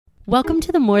Welcome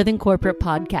to the More Than Corporate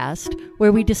podcast,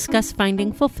 where we discuss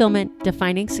finding fulfillment,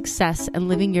 defining success, and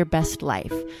living your best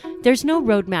life. There's no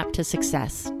roadmap to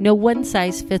success, no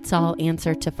one-size-fits-all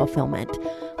answer to fulfillment.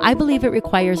 I believe it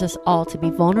requires us all to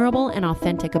be vulnerable and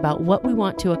authentic about what we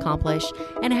want to accomplish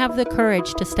and have the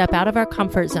courage to step out of our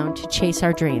comfort zone to chase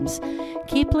our dreams.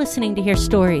 Keep listening to hear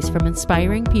stories from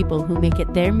inspiring people who make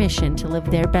it their mission to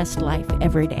live their best life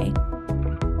every day.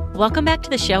 Welcome back to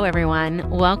the show, everyone.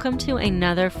 Welcome to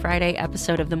another Friday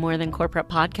episode of the More Than Corporate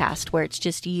podcast, where it's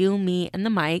just you, me, and the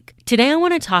mic. Today, I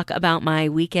want to talk about my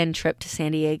weekend trip to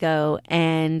San Diego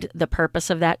and the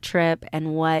purpose of that trip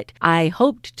and what I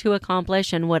hoped to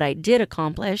accomplish and what I did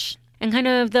accomplish and kind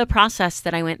of the process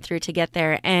that I went through to get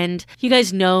there. And you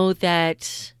guys know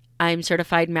that I'm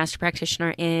certified master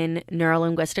practitioner in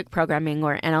neuro-linguistic programming,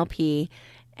 or NLP,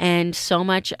 and so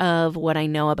much of what I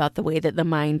know about the way that the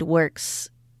mind works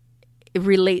it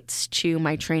relates to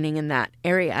my training in that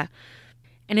area.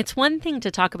 And it's one thing to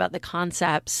talk about the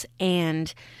concepts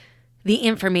and the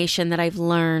information that I've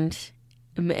learned,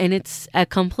 and it's a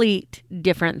complete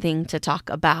different thing to talk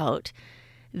about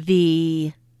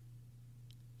the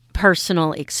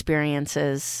personal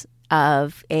experiences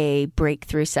of a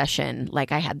breakthrough session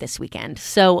like I had this weekend.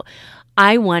 So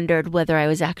I wondered whether I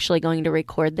was actually going to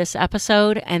record this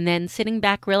episode, and then sitting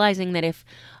back realizing that if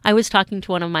I was talking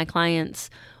to one of my clients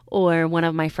or one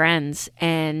of my friends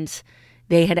and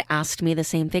they had asked me the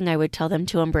same thing, I would tell them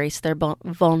to embrace their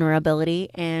vulnerability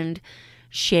and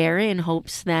share in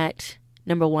hopes that,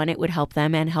 number one, it would help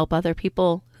them and help other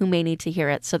people who may need to hear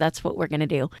it. So that's what we're going to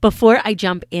do. Before I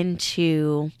jump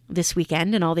into this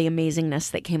weekend and all the amazingness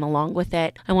that came along with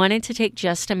it, I wanted to take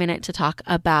just a minute to talk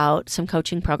about some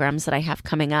coaching programs that I have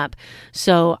coming up.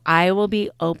 So I will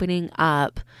be opening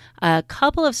up a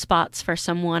couple of spots for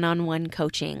some one-on-one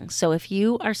coaching. So if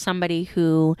you are somebody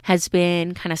who has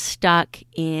been kind of stuck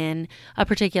in a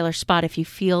particular spot, if you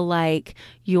feel like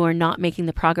you're not making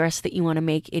the progress that you want to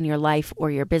make in your life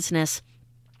or your business,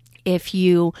 if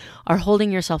you are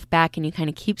holding yourself back and you kind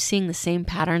of keep seeing the same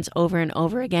patterns over and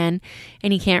over again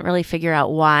and you can't really figure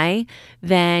out why,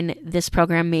 then this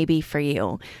program may be for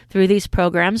you. Through these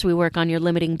programs, we work on your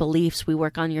limiting beliefs, we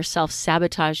work on your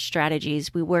self-sabotage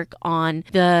strategies, we work on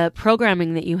the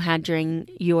programming that you had during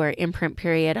your imprint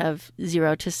period of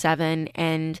 0 to 7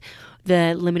 and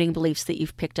the limiting beliefs that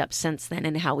you've picked up since then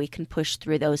and how we can push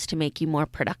through those to make you more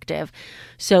productive.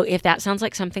 So if that sounds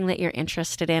like something that you're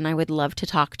interested in, I would love to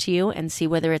talk to you and see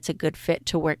whether it's a good fit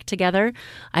to work together.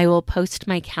 I will post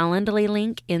my Calendly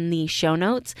link in the show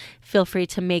notes. Feel free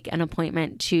to make an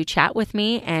appointment to chat with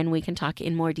me and we can talk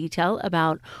in more detail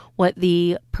about what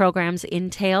the programs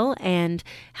entail and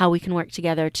how we can work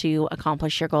together to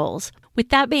accomplish your goals. With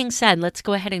that being said, let's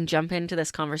go ahead and jump into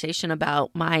this conversation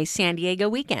about my San Diego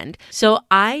weekend. So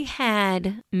I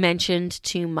had mentioned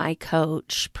to my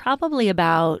coach probably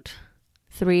about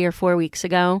 3 or 4 weeks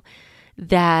ago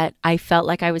that I felt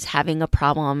like I was having a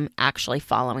problem actually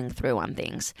following through on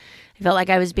things. I felt like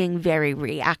I was being very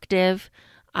reactive.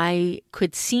 I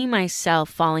could see myself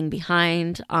falling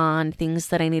behind on things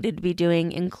that I needed to be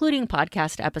doing, including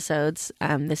podcast episodes.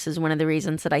 This is one of the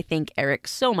reasons that I thank Eric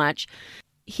so much.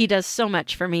 He does so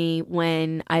much for me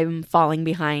when I'm falling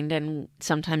behind and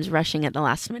sometimes rushing at the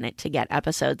last minute to get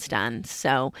episodes done.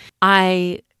 So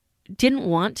I didn't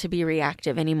want to be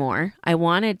reactive anymore. I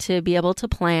wanted to be able to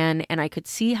plan, and I could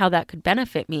see how that could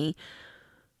benefit me.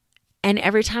 And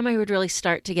every time I would really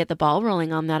start to get the ball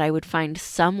rolling on that, I would find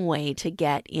some way to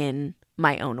get in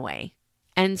my own way.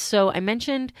 And so I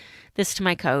mentioned this to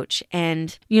my coach,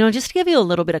 and, just to give you a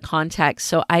little bit of context.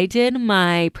 So I did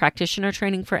my practitioner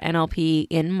training for NLP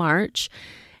in March,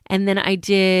 and then I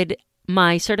did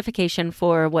my certification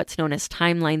for what's known as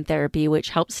timeline therapy, which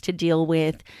helps to deal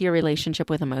with your relationship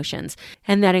with emotions.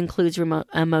 And that includes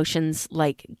emotions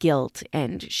like guilt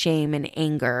and shame and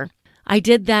anger. I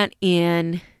did that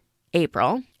in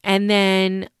April. And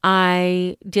then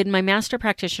I did my master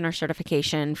practitioner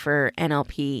certification for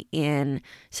NLP in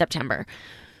September.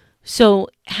 So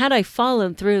had I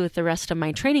followed through with the rest of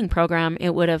my training program,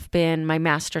 it would have been my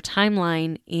master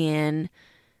timeline in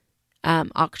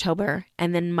October,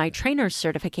 and then my trainer's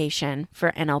certification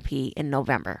for NLP in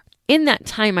November. In that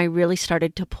time, I really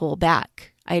started to pull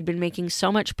back. I had been making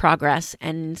so much progress,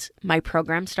 and my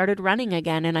program started running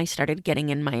again, and I started getting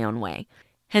in my own way.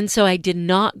 And so I did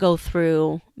not go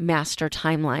through master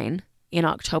timeline in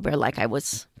October like I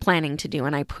was planning to do,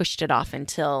 and I pushed it off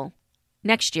until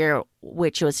next year,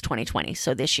 which was 2020,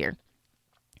 so this year.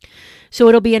 So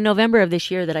it'll be in November of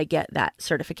this year that I get that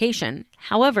certification.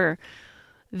 However,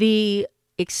 the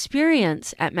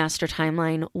experience at Master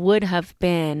Timeline would have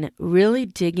been really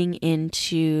digging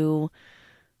into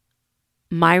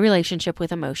my relationship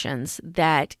with emotions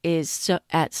that is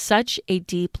at such a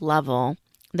deep level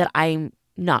that I'm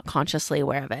not consciously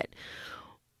aware of it.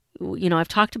 I've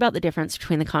talked about the difference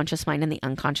between the conscious mind and the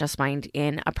unconscious mind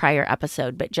in a prior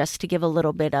episode, but just to give a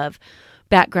little bit of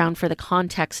background for the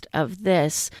context of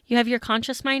this, you have your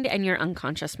conscious mind and your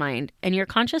unconscious mind, and your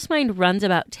conscious mind runs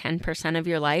about 10% of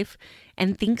your life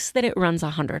and thinks that it runs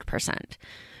 100%.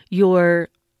 Your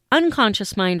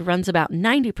unconscious mind runs about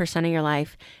 90% of your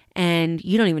life and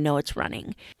you don't even know it's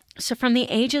running. So from the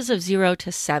ages of 0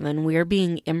 to 7, we are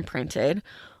being imprinted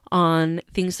on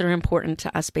things that are important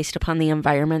to us based upon the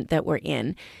environment that we're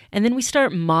in. And then we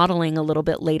start modeling a little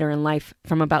bit later in life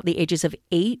from about the ages of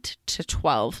 8 to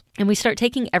 12. And we start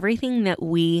taking everything that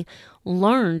we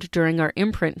learned during our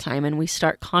imprint time and we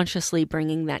start consciously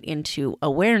bringing that into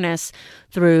awareness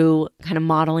through kind of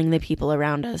modeling the people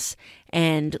around us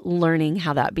and learning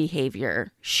how that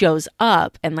behavior shows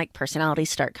up and like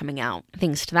personalities start coming out,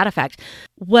 things to that effect.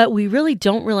 What we really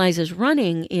don't realize is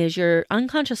running is your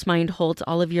unconscious mind holds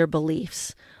all of your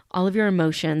beliefs, all of your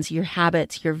emotions, your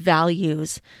habits, your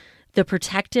values, the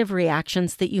protective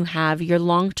reactions that you have, your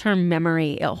long-term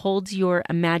memory. It holds your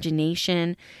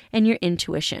imagination and your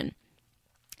intuition.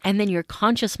 And then your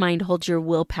conscious mind holds your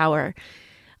willpower.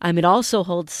 It also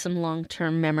holds some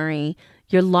long-term memory,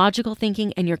 your logical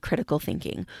thinking and your critical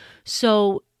thinking.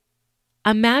 So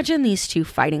imagine these two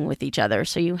fighting with each other.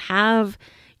 So you have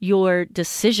your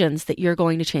decisions that you're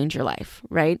going to change your life,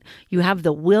 right? You have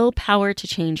the willpower to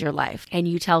change your life. And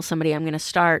you tell somebody, I'm going to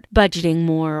start budgeting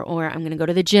more, or I'm going to go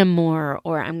to the gym more,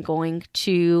 or I'm going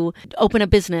to open a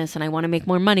business and I want to make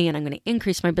more money and I'm going to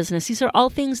increase my business. These are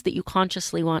all things that you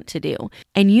consciously want to do.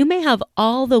 And you may have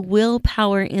all the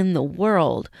willpower in the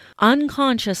world.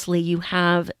 Unconsciously, you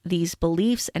have these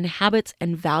beliefs and habits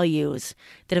and values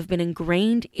that have been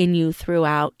ingrained in you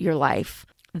throughout your life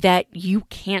that you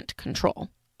can't control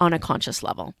on a conscious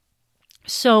level.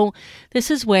 So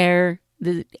this is where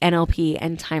the NLP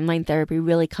and timeline therapy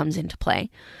really comes into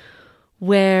play,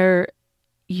 where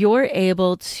you're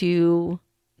able to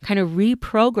kind of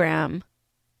reprogram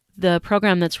the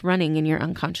program that's running in your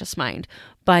unconscious mind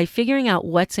by figuring out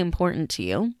what's important to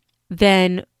you,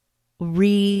 then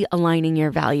realigning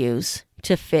your values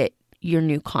to fit your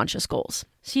new conscious goals.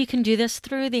 So you can do this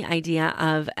through the idea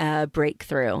of a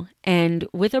breakthrough. And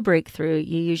with a breakthrough,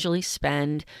 you usually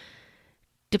spend,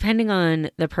 depending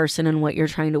on the person and what you're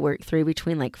trying to work through,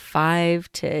 between like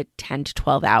 5 to 10 to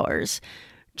 12 hours,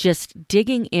 just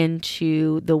digging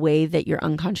into the way that your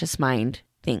unconscious mind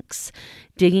thinks,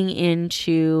 digging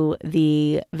into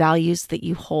the values that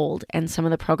you hold and some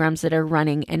of the programs that are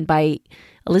running. And by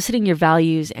eliciting your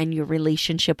values and your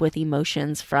relationship with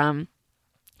emotions from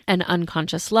an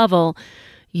unconscious level,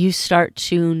 you start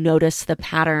to notice the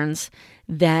patterns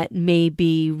that may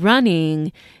be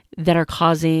running that are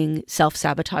causing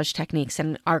self-sabotage techniques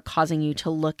and are causing you to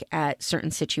look at certain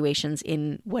situations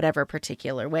in whatever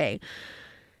particular way.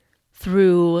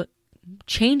 Through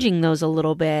changing those a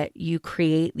little bit, you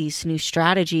create these new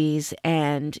strategies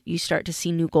and you start to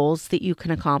see new goals that you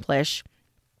can accomplish.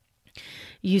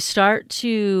 You start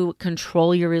to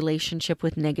control your relationship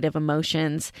with negative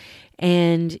emotions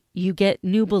and you get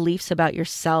new beliefs about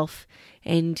yourself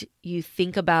and you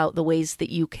think about the ways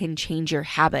that you can change your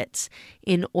habits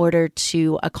in order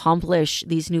to accomplish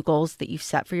these new goals that you've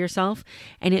set for yourself.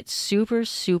 And it's super,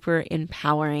 super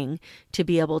empowering to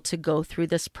be able to go through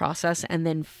this process and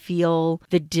then feel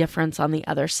the difference on the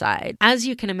other side. As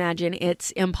you can imagine, it's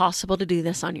impossible to do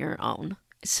this on your own.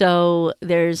 So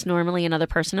there's normally another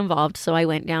person involved. So I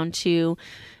went down to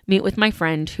meet with my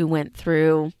friend who went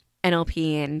through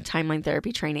NLP and timeline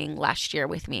therapy training last year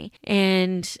with me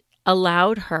and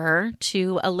allowed her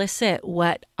to elicit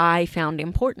what I found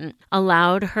important,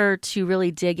 allowed her to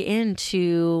really dig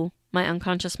into my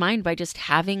unconscious mind by just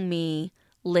having me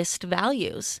list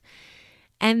values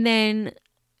and then,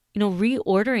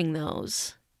 reordering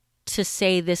those to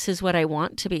say, this is what I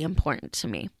want to be important to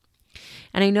me.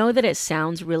 And I know that it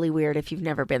sounds really weird if you've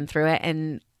never been through it,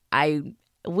 and I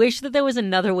wish that there was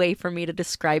another way for me to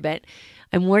describe it.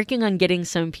 I'm working on getting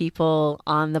some people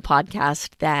on the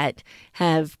podcast that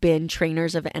have been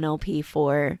trainers of NLP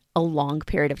for a long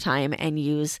period of time and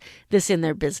use this in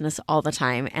their business all the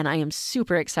time. And I am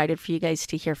super excited for you guys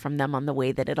to hear from them on the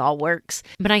way that it all works.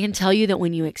 But I can tell you that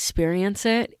when you experience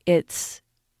it, it's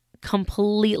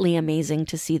completely amazing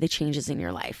to see the changes in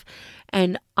your life.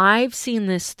 And I've seen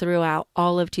this throughout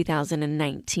all of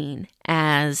 2019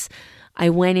 as I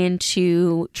went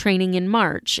into training in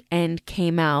March and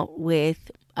came out with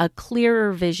a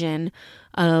clearer vision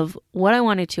of what I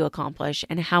wanted to accomplish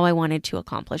and how I wanted to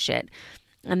accomplish it.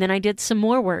 And then I did some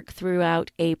more work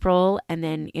throughout April and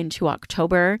then into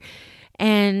October.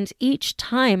 And each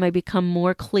time I become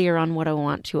more clear on what I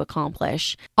want to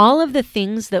accomplish. All of the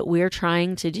things that we're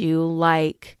trying to do,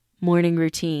 like morning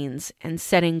routines and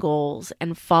setting goals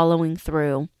and following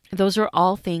through, those are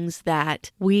all things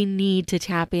that we need to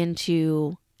tap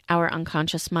into our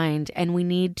unconscious mind, and we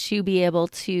need to be able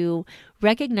to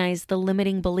recognize the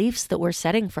limiting beliefs that we're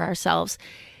setting for ourselves.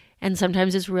 And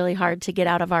sometimes it's really hard to get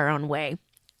out of our own way.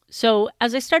 So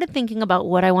as I started thinking about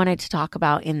what I wanted to talk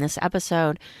about in this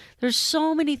episode, there's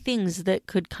so many things that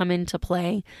could come into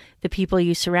play. The people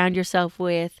you surround yourself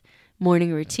with,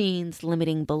 morning routines,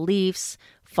 limiting beliefs,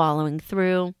 following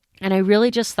through. And I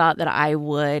really just thought that I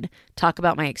would talk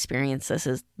about my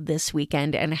experiences this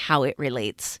weekend and how it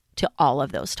relates to all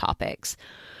of those topics.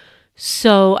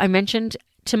 So I mentioned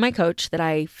to my coach that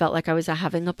I felt like I was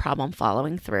having a problem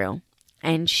following through.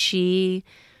 And she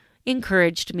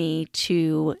encouraged me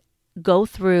to go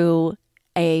through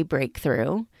a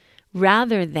breakthrough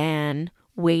rather than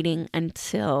waiting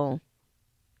until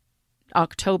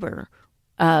October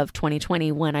of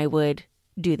 2020 when I would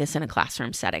do this in a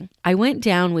classroom setting. I went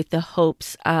down with the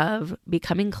hopes of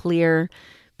becoming clear,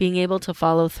 being able to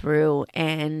follow through,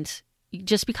 and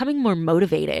just becoming more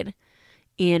motivated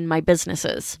in my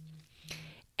businesses.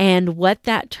 And what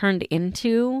that turned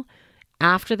into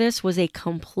after this was a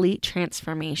complete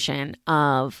transformation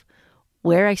of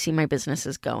where I see my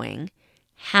businesses going,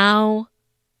 how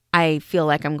I feel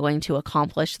like I'm going to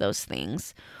accomplish those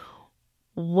things,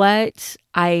 what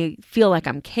I feel like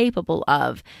I'm capable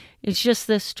of. It's just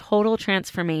this total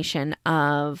transformation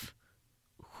of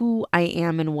who I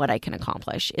am and what I can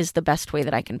accomplish is the best way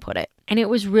that I can put it. And it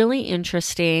was really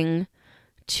interesting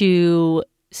to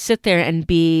sit there and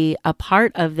be a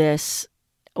part of this,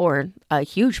 or a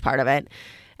huge part of it,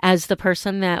 as the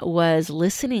person that was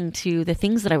listening to the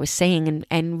things that I was saying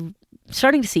and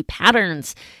starting to see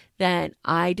patterns that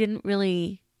I didn't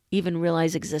really even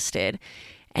realize existed,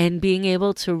 and being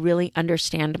able to really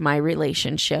understand my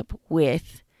relationship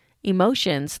with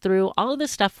emotions through all of the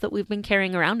stuff that we've been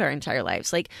carrying around our entire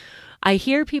lives. Like, I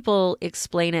hear people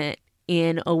explain it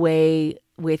in a way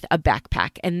with a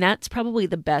backpack, and that's probably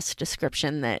the best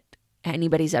description that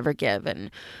anybody's ever given.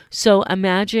 So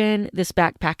imagine this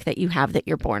backpack that you have that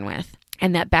you're born with,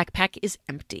 and that backpack is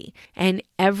empty. And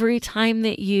every time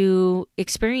that you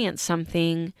experience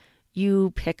something,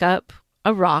 you pick up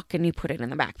a rock and you put it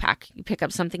in the backpack. You pick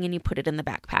up something and you put it in the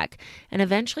backpack. And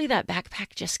eventually that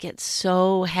backpack just gets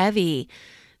so heavy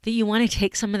that you want to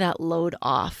take some of that load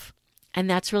off. And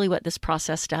that's really what this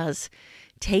process does.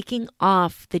 Taking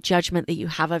off the judgment that you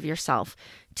have of yourself,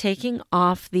 taking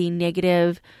off the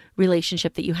negative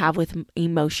relationship that you have with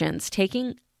emotions,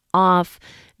 taking off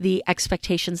the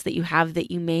expectations that you have that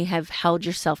you may have held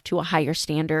yourself to a higher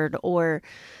standard, or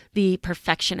the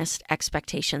perfectionist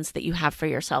expectations that you have for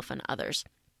yourself and others.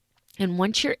 And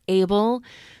once you're able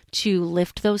to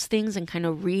lift those things and kind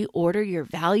of reorder your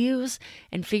values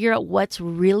and figure out what's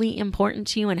really important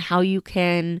to you and how you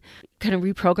can kind of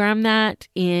reprogram that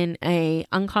in a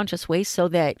unconscious way so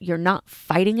that you're not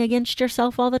fighting against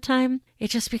yourself all the time, it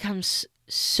just becomes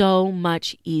so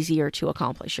much easier to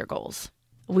accomplish your goals.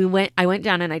 I went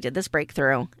down and I did this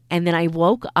breakthrough, and then I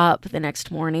woke up the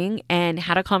next morning and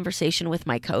had a conversation with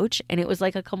my coach, and it was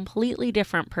like a completely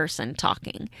different person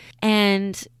talking.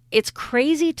 And it's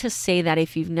crazy to say that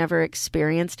if you've never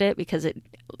experienced it, because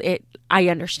I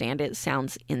understand it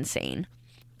sounds insane,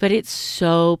 but it's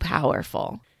so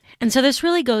powerful. And so this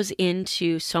really goes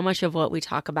into so much of what we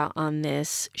talk about on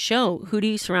this show. Who do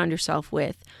you surround yourself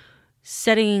with?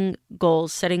 Setting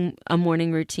goals, setting a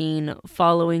morning routine,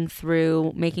 following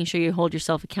through, making sure you hold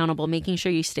yourself accountable, making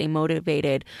sure you stay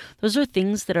motivated. Those are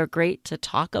things that are great to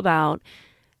talk about.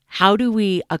 How do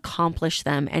we accomplish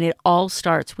them? And it all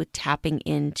starts with tapping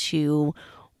into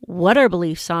what our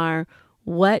beliefs are,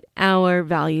 what our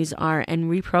values are, and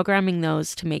reprogramming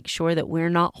those to make sure that we're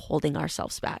not holding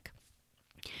ourselves back.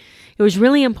 It was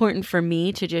really important for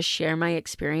me to just share my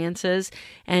experiences.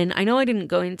 And I know I didn't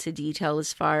go into detail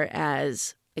as far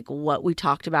as like what we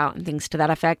talked about and things to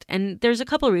that effect. And there's a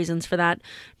couple of reasons for that.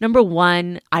 Number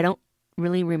one, I don't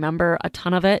really remember a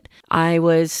ton of it. I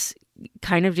was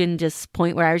kind of in this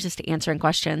point where I was just answering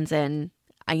questions, and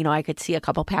I could see a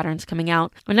couple patterns coming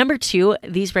out. But number two,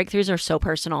 these breakthroughs are so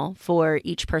personal for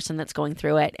each person that's going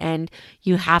through it. And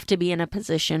you have to be in a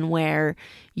position where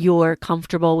you're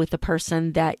comfortable with the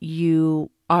person that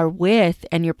you are with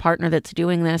and your partner that's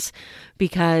doing this,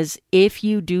 because if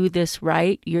you do this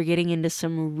right, you're getting into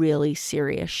some really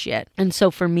serious shit. And so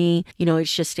for me,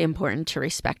 it's just important to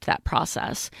respect that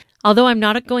process. Although I'm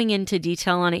not going into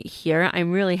detail on it here,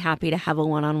 I'm really happy to have a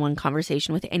one-on-one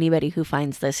conversation with anybody who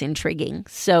finds this intriguing.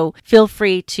 So feel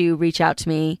free to reach out to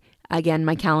me. Again,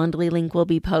 my Calendly link will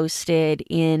be posted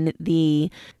in the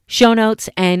show notes,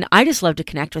 and I just love to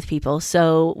connect with people.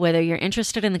 So whether you're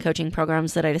interested in the coaching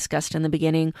programs that I discussed in the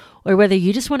beginning, or whether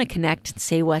you just want to connect and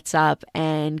say what's up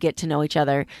and get to know each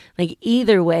other, like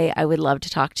either way, I would love to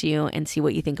talk to you and see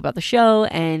what you think about the show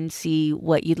and see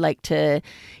what you'd like to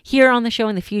hear on the show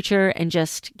in the future and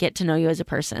just get to know you as a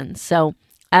person. So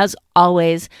as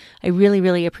always, I really,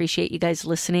 really appreciate you guys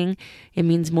listening. It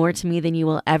means more to me than you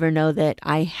will ever know that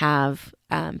I have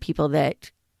people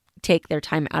that take their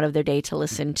time out of their day to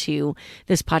listen to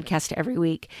this podcast every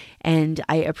week. And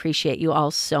I appreciate you all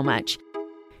so much.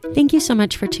 Thank you so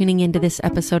much for tuning into this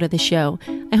episode of the show.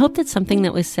 I hope that something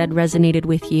that was said resonated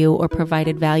with you or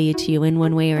provided value to you in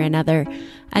one way or another.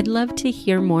 I'd love to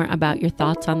hear more about your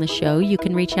thoughts on the show. You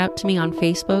can reach out to me on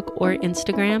Facebook or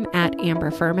Instagram at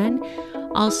Amber Furman.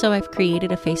 Also, I've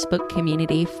created a Facebook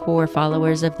community for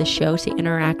followers of the show to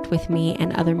interact with me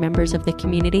and other members of the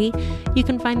community. You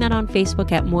can find that on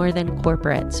Facebook at More Than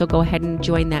Corporate. So go ahead and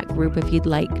join that group if you'd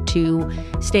like to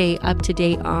stay up to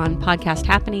date on podcast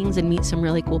happenings and meet some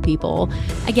really cool people.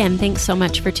 Again, thanks so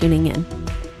much for tuning in.